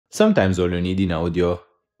Sometimes all you need in audio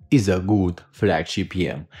is a good flagship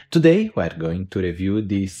EM. Today we are going to review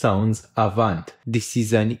the Soundz Avant. This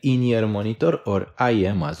is an in-ear monitor, or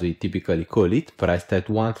IEM as we typically call it, priced at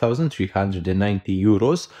 1,390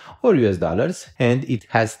 euros or US dollars, and it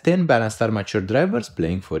has 10 balanced armature drivers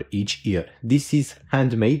playing for each ear. This is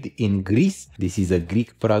handmade in Greece. This is a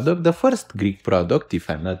Greek product, the first Greek product, if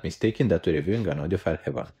I'm not mistaken, that we're reviewing on Audiophile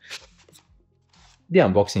Heaven. The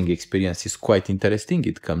unboxing experience is quite interesting.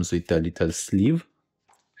 It comes with a little sleeve.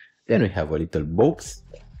 Then we have a little box.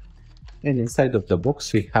 And inside of the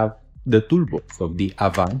box we have the toolbox of the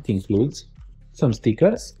Avant. Includes some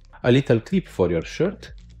stickers, a little clip for your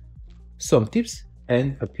shirt, some tips,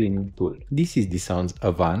 and a cleaning tool. This is the Soundz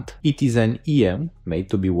Avant. It is an EM made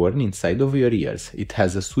to be worn inside of your ears. It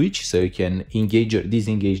has a switch so you can engage or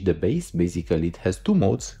disengage the bass. Basically it has two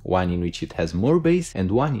modes, one in which it has more bass and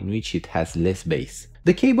one in which it has less bass.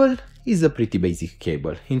 The cable is a pretty basic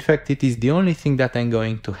cable. In fact, it is the only thing that I'm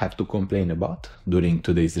going to have to complain about during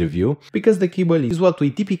today's review, because the cable is what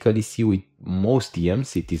we typically see with most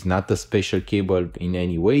EMs. It is not a special cable in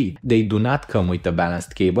any way. They do not come with a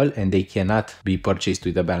balanced cable and they cannot be purchased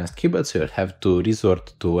with a balanced cable, so you'll have to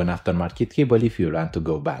resort to an aftermarket cable if you want to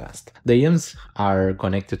go balanced. The EMs are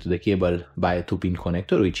connected to the cable by a 2-pin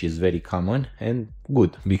connector, which is very common and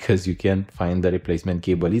good because you can find the replacement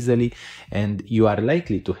cable easily and you are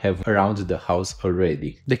likely to have around the house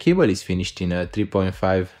already. The cable is finished in a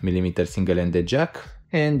 3.5mm single-ended jack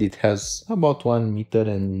and it has about 1 meter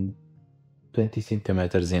and 20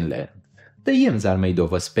 centimeters in length. The EMs are made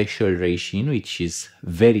of a special resin which is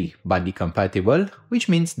very body compatible, which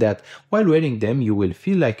means that while wearing them you will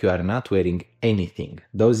feel like you are not wearing anything.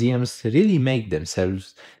 Those EMs really make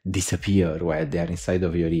themselves disappear while they are inside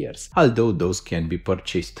of your ears. Although those can be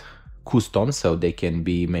purchased custom, so they can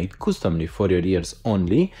be made customly for your ears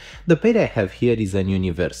only, the pair I have here is an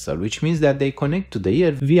universal, which means that they connect to the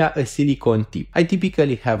ear via a silicone tip. I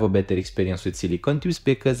typically have a better experience with silicone tips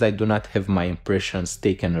because I do not have my impressions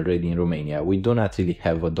taken already in Romania. We do not really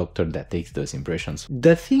have a doctor that takes those impressions.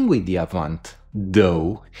 The thing with the Avant,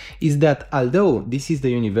 though, is that although this is the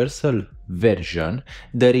universal version,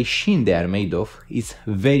 the resin they are made of is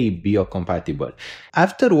very biocompatible.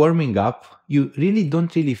 After warming up, you really don't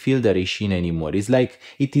feel the resin anymore. It's like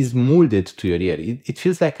it is molded to your ear. It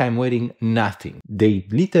feels like I'm wearing nothing. They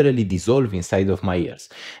literally dissolve inside of my ears.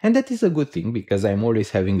 And that is a good thing because I'm always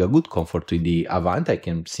having a good comfort with the Avant. I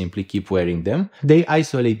can simply keep wearing them. They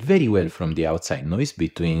isolate very well from the outside noise,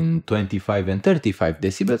 between 25 and 35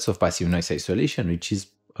 decibels of passive noise isolation, which is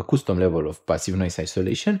a custom level of passive noise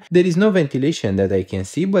isolation. There is no ventilation that I can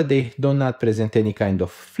see, but they do not present any kind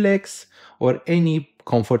of flex or any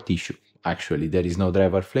comfort issue. Actually, there is no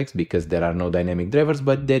driver flex because there are no dynamic drivers,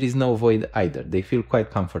 but there is no void either. They feel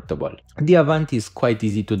quite comfortable. The Avant is quite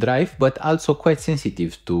easy to drive, but also quite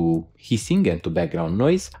sensitive to hissing and to background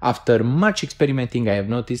noise. After much experimenting, I have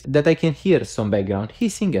noticed that I can hear some background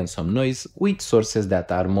hissing and some noise with sources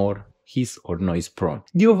that are more hiss or noise prone.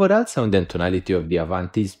 The overall sound and tonality of the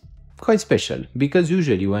Avant is quite special because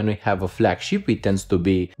usually when we have a flagship, it tends to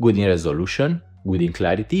be good in resolution, good in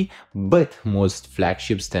clarity, but most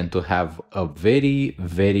flagships tend to have a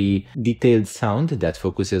very detailed sound that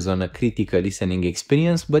focuses on a critical listening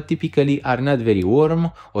experience, but typically are not very warm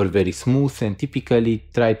or very smooth and typically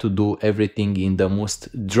try to do everything in the most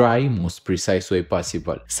dry, most precise way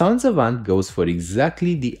possible. Soundz Avant goes for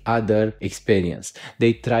exactly the other experience.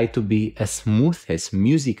 They try to be as smooth, as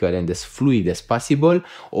musical and as fluid as possible,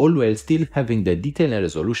 all while still having the detail and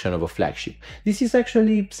resolution of a flagship. This is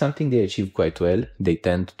actually something they achieve quite well. They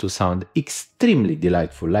tend to sound extremely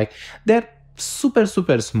delightful, like they're super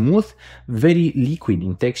smooth, very liquid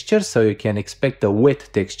in texture, so you can expect a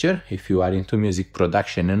wet texture if you are into music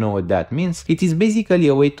production and know what that means. It is basically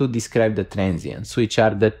a way to describe the transients, which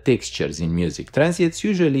are the textures in music. Transients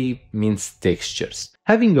usually means textures.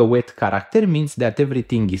 Having a wet character means that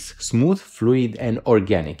everything is smooth, fluid and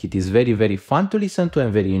organic. It is very fun to listen to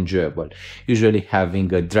and very enjoyable. Usually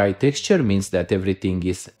having a dry texture means that everything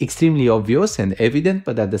is extremely obvious and evident,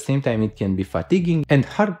 but at the same time it can be fatiguing and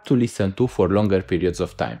hard to listen to for longer periods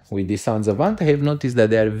of time. With the Soundz Avant, I have noticed that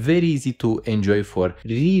they are very easy to enjoy for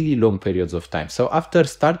really long periods of time. So after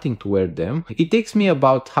starting to wear them, it takes me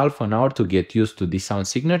about half an hour to get used to the sound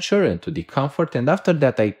signature and to the comfort, and after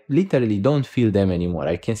that I literally don't feel them anymore.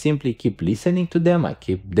 I can simply keep listening to them, I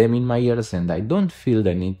keep them in my ears and I don't feel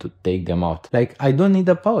the need to take them out. Like, I don't need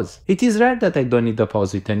a pause. It is rare that I don't need a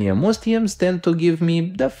pause with an EM. Most EMs tend to give me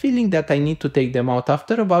the feeling that I need to take them out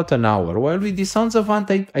after about an hour, while with the Soundz Avant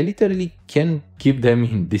I literally can keep them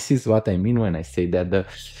in. This is what I mean when I say that the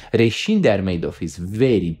regime they are made of is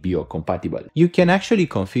very biocompatible. You can actually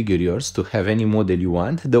configure yours to have any model you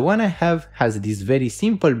want. The one I have has this very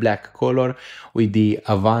simple black color with the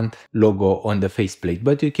Avant logo on the faceplate,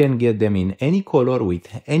 but you can get them in any color with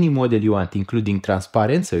any model you want, including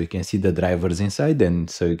transparent, so you can see the drivers inside and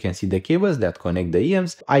so you can see the cables that connect the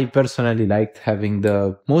EMs. I personally liked having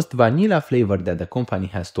the most vanilla flavor that the company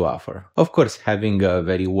has to offer. Of course, having a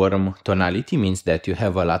very warm tonality means that you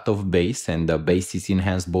have a lot of bass, and the bass is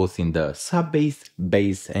enhanced both in the sub bass,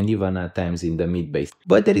 bass, and even at times in the mid bass.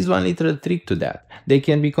 But there is one little trick to that. They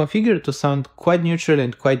can be configured to sound quite neutral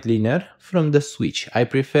and quite linear from the switch. I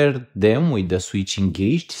prefer them with the switch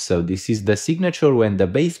engaged, so this is the signature when the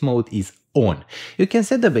bass mode is on. You can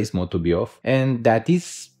set the bass mode to be off, and that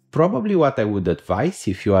is probably what I would advise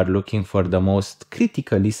if you are looking for the most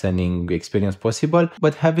critical listening experience possible,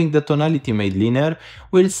 but having the tonality made linear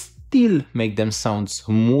will still make them sound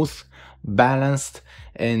smooth, balanced,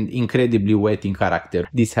 and incredibly wet in character.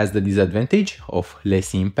 This has the disadvantage of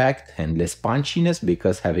less impact and less punchiness,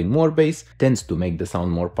 because having more bass tends to make the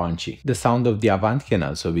sound more punchy. The sound of the Avant can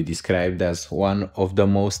also be described as one of the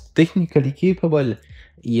most technically capable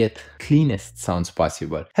yet cleanest sounds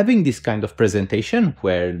possible. Having this kind of presentation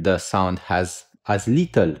where the sound has as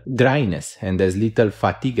little dryness and as little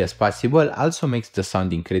fatigue as possible also makes the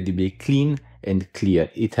sound incredibly clean and clear.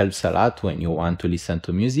 It helps a lot when you want to listen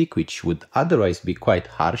to music which would otherwise be quite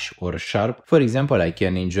harsh or sharp. For example, I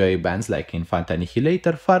can enjoy bands like Infant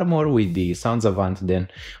Annihilator far more with the Soundz Avant than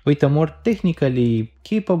with a more technically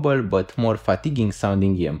capable but more fatiguing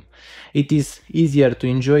sounding EM. It is easier to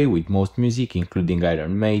enjoy with most music, including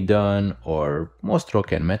Iron Maiden or most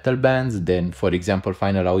rock and metal bands, than for example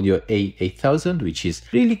Final Audio A8000, which is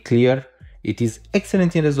really clear. It is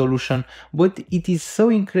excellent in resolution, but it is so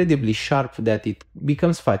incredibly sharp that it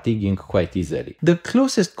becomes fatiguing quite easily. The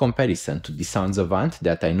closest comparison to the Soundz Avant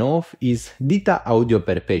that I know of is Dita Audio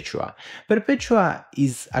Perpetua. Perpetua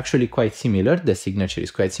is actually quite similar, the signature is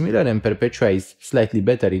quite similar, and Perpetua is slightly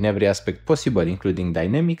better in every aspect possible, including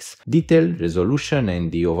dynamics, detail, resolution,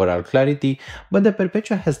 and the overall clarity, but the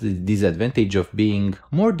Perpetua has the disadvantage of being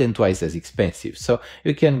more than twice as expensive. So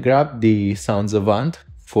you can grab the Soundz Avant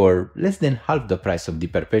for less than half the price of the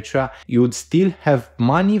Perpetua. You would still have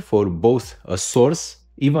money for both a source,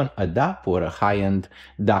 even a DAP or a high-end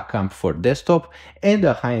DAC amp for desktop, and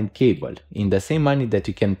a high-end cable in the same money that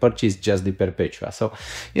you can purchase just the Perpetua. So,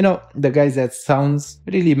 you know, the guys at Soundz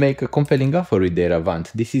really make a compelling offer with their Avant.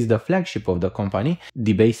 This is the flagship of the company.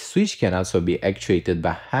 The bass switch can also be actuated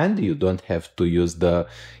by hand. You don't have to use the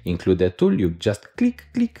included tool. You just click,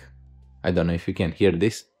 click. I don't know if you can hear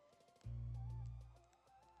this.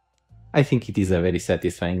 I think it is a very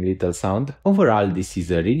satisfying little sound. Overall, this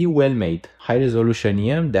is a really well made, high resolution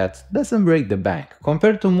EM that doesn't break the bank.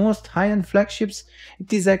 Compared to most high-end flagships,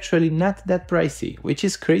 it is actually not that pricey, which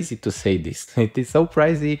is crazy to say this. It is so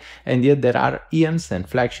pricey, and yet there are EMs and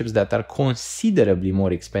flagships that are considerably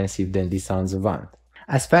more expensive than the Soundz Avant.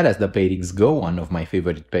 As far as the pairings go, one of my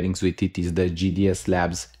favorite pairings with it is the GDS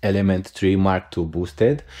Labs Element 3 Mark II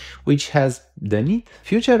Boosted, which has the neat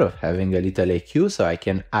feature of having a little EQ, so I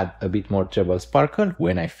can add a bit more treble sparkle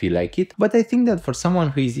when I feel like it. But I think that for someone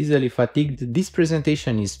who is easily fatigued, this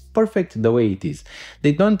presentation is perfect the way it is.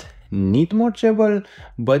 They don't need more treble,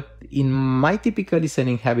 but in my typical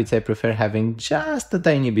listening habits I prefer having just a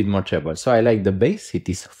tiny bit more treble. So I like the bass, it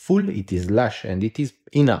is full, it is lush, and it is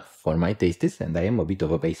enough for my tastes, and I am a bit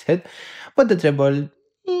of a bass head, but the treble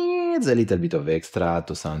it's a little bit of extra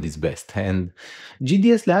to sound its best. And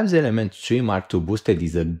GDS Labs Element 3 Mark II Boosted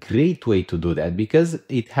is a great way to do that because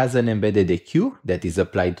it has an embedded EQ that is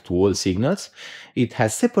applied to all signals. It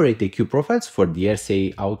has separate EQ profiles for the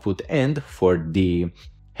RCA output and for the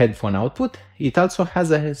headphone output. It also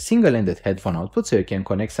has a single-ended headphone output, so you can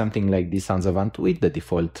connect something like the Soundz Avant with the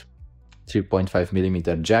default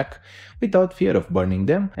 3.5mm jack without fear of burning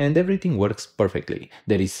them, and everything works perfectly.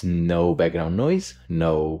 There is no background noise,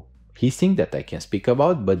 no hissing that I can speak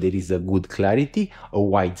about, but there is a good clarity, a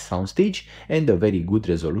wide soundstage, and a very good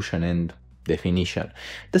resolution and definition.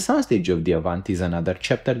 The soundstage of the Avant is another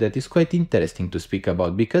chapter that is quite interesting to speak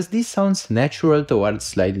about because this sounds natural towards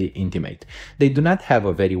slightly intimate. They do not have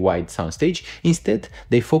a very wide soundstage, instead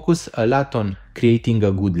they focus a lot on creating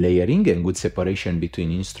a good layering and good separation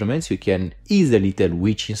between instruments. You can easily tell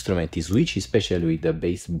which instrument is which, especially with the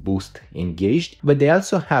bass boost engaged, but they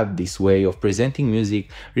also have this way of presenting music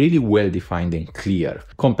really well defined and clear.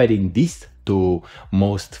 Comparing this to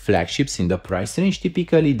most flagships in the price range,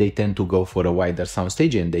 typically they tend to go for a wider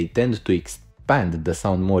soundstage and they tend to expand the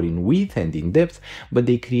sound more in width and in depth, but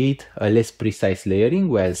they create a less precise layering,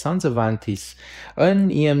 while Soundz Avant is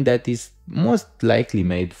an EM that is most likely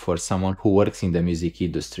made for someone who works in the music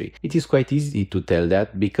industry. It is quite easy to tell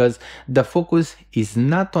that because the focus is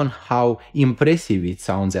not on how impressive it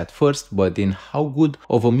sounds at first, but in how good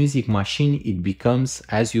of a music machine it becomes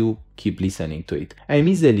as you keep listening to it. I'm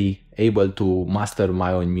easily able to master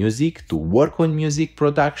my own music, to work on music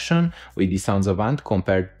production with the Soundz Avant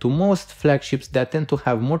compared to most flagships that tend to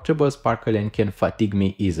have more treble sparkle and can fatigue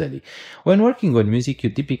me easily. When working on music, you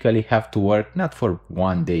typically have to work not for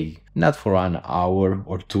one day, not for 1 hour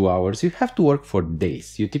or 2 hours, you have to work for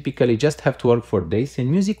days. You typically just have to work for days, and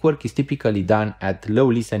music work is typically done at low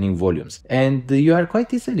listening volumes, and you are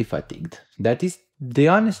quite easily fatigued. That is the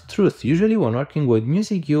honest truth. Usually when working with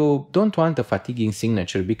music, you don't want a fatiguing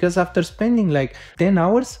signature, because after spending like 10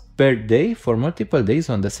 hours per day for multiple days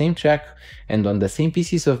on the same track and on the same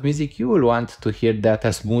pieces of music, you will want to hear that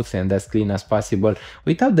as smooth and as clean as possible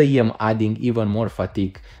without the EM adding even more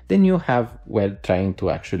fatigue than you have while trying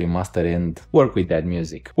to actually master and work with that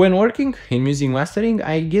music. When working in music mastering,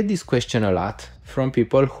 I get this question a lot from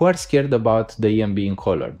people who are scared about the EM being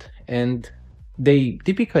colored, and they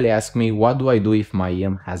typically ask me, what do I do if my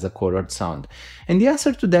EM has a colored sound? And the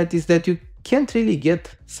answer to that is that you can't really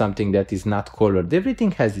get something that is not colored. Everything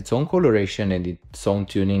has its own coloration and its own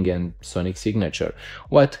tuning and sonic signature.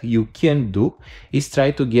 What you can do is try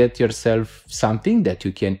to get yourself something that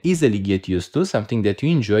you can easily get used to, something that you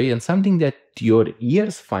enjoy, and something that your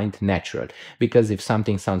ears find natural. Because if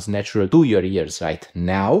something sounds natural to your ears right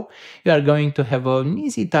now, you are going to have an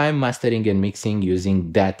easy time mastering and mixing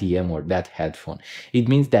using that EM or that headphone. It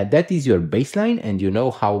means that that is your baseline, and you know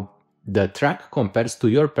how the track compares to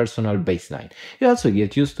your personal baseline. You also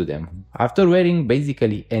get used to them. After wearing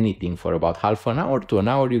basically anything for about half an hour to an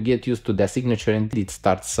hour, you get used to the signature and it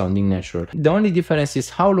starts sounding natural. The only difference is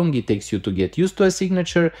how long it takes you to get used to a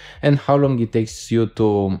signature and how long it takes you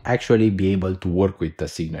to actually be able to work with the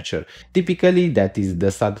signature. Typically, that is the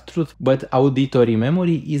sad truth, but auditory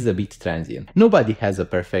memory is a bit transient. Nobody has a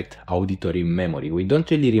perfect auditory memory. We don't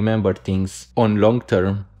really remember things on long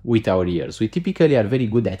term with our ears. We typically are very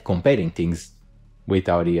good at comparing things with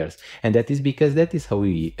our ears, and that is because that is how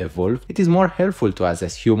we evolve. It is more helpful to us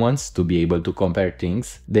as humans to be able to compare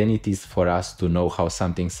things than it is for us to know how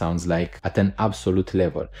something sounds like at an absolute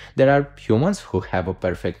level. There are humans who have a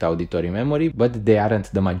perfect auditory memory, but they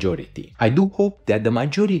aren't the majority. I do hope that the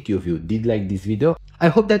majority of you did like this video. I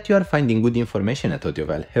hope that you are finding good information at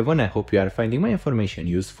Audiophile Heaven. I hope you are finding my information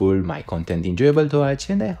useful, my content enjoyable to watch,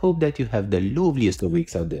 and I hope that you have the loveliest of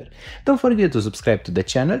weeks out there. Don't forget to subscribe to the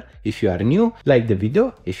channel if you are new, like the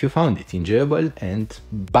video if you found it enjoyable, and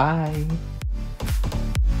bye!